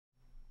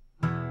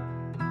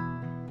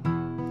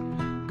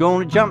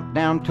Gonna jump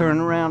down, turn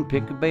around,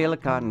 pick a bale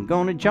of cotton.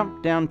 Gonna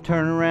jump down,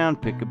 turn around,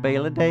 pick a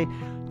bale a day.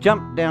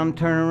 Jump down,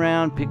 turn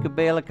around, pick a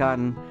bale of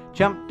cotton.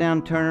 Jump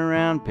down, turn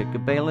around, pick a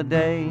bale a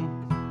day.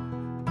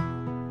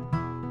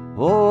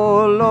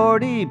 Oh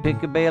Lordy,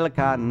 pick a bale of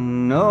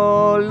cotton.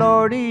 Oh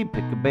Lordy,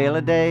 pick a bale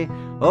a day.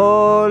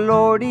 Oh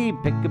Lordy,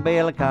 pick a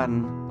bale of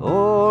cotton.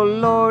 Oh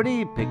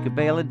Lordy, pick a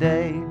bale a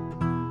day.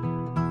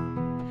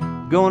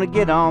 Gonna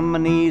get on my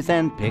knees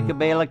and pick a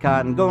bale of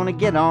cotton. Gonna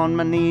get on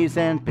my knees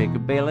and pick a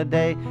bale a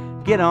day.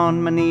 Get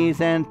on my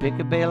knees and pick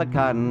a bale of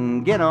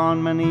cotton. Get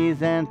on my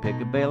knees and pick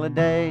a bale a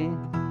day.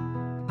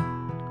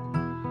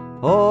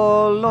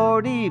 Oh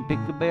Lordy, pick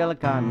a bale of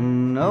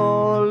cotton.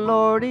 Oh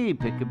Lordy,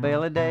 pick a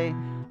bale a day.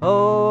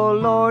 Oh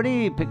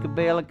Lordy, pick a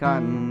bale of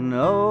cotton.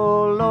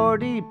 Oh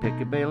Lordy, pick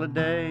a bale a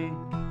day.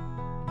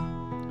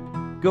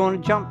 Gonna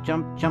jump,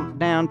 jump, jump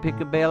down, pick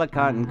a bale of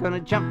cotton. Gonna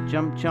jump,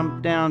 jump,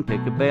 jump down,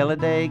 pick a bale a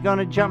day.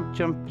 Gonna jump,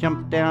 jump,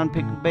 jump down,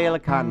 pick a bale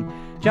of cotton.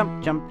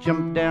 Jump, jump,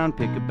 jump down,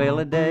 pick a bale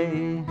a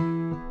day.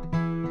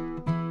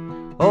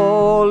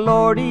 Oh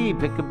Lordy,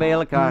 pick a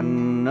bale of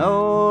cotton.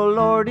 Oh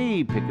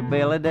Lordy, pick a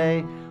bale a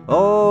day.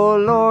 Oh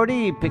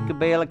Lordy, pick a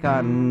bale of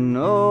cotton.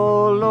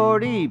 Oh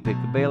Lordy, pick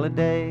a bale a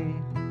day.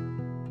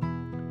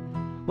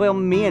 Well,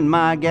 me and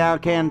my gal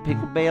can pick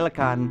a bale of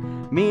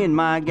cotton. Me and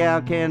my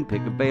gal can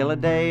pick a bale a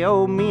day.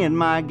 Oh, me and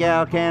my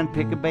gal can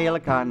pick a bale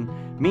of cotton.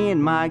 Me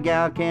and my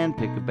gal can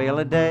pick a bale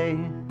a day.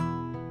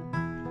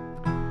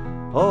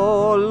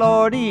 Oh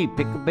Lordy,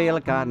 pick a bale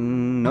of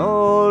cotton.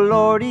 Oh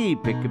Lordy,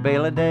 pick a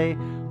bale a day.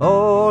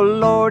 Oh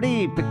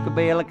Lordy, pick a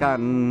bale of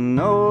cotton.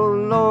 Oh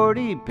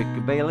Lordy, pick a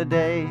bale a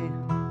day.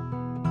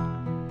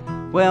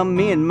 Well,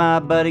 me and my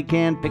buddy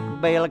can pick a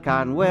bale of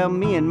cotton. Well,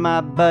 me and my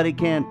buddy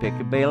can pick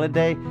a bale a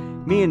day.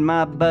 Me and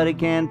my buddy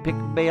can pick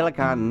a bale of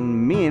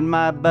cotton. Me and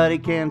my buddy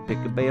can pick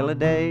a bale a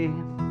day.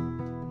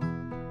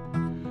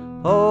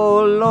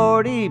 Oh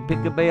Lordy,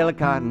 pick a bale of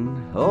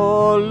cotton.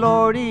 Oh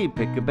Lordy,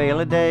 pick a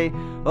bale a day.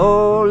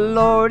 Oh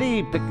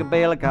Lordy, pick a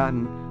bale of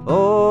cotton.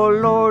 Oh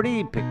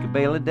Lordy, pick a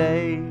bale a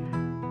day.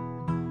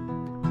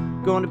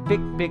 Gonna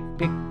pick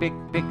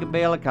a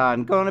bale of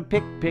cotton. Gonna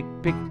pick a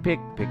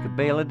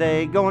bale a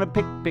day. Gonna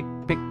pick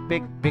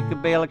a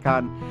bale of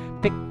cotton.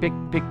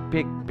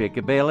 Pick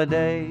a bale a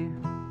day.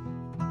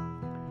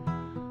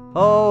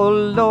 Oh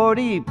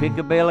Lordy, pick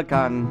a bale of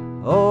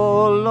cotton.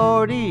 Oh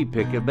Lordy,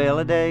 pick a bale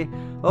a day.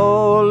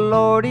 Oh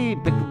Lordy,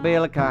 pick a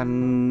bale of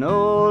cotton.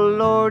 Oh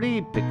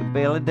Lordy, pick a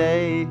bale a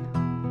day.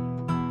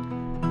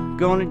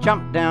 Gonna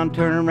jump down,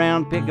 turn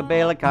around, pick a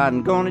bale of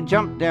cotton. Gonna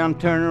jump down,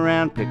 turn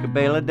around, pick a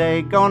bale a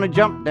day. Gonna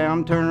jump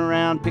down, turn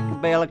around, pick a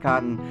bale of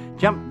cotton.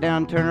 Jump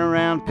down, turn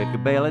around, pick a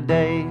bale a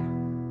day.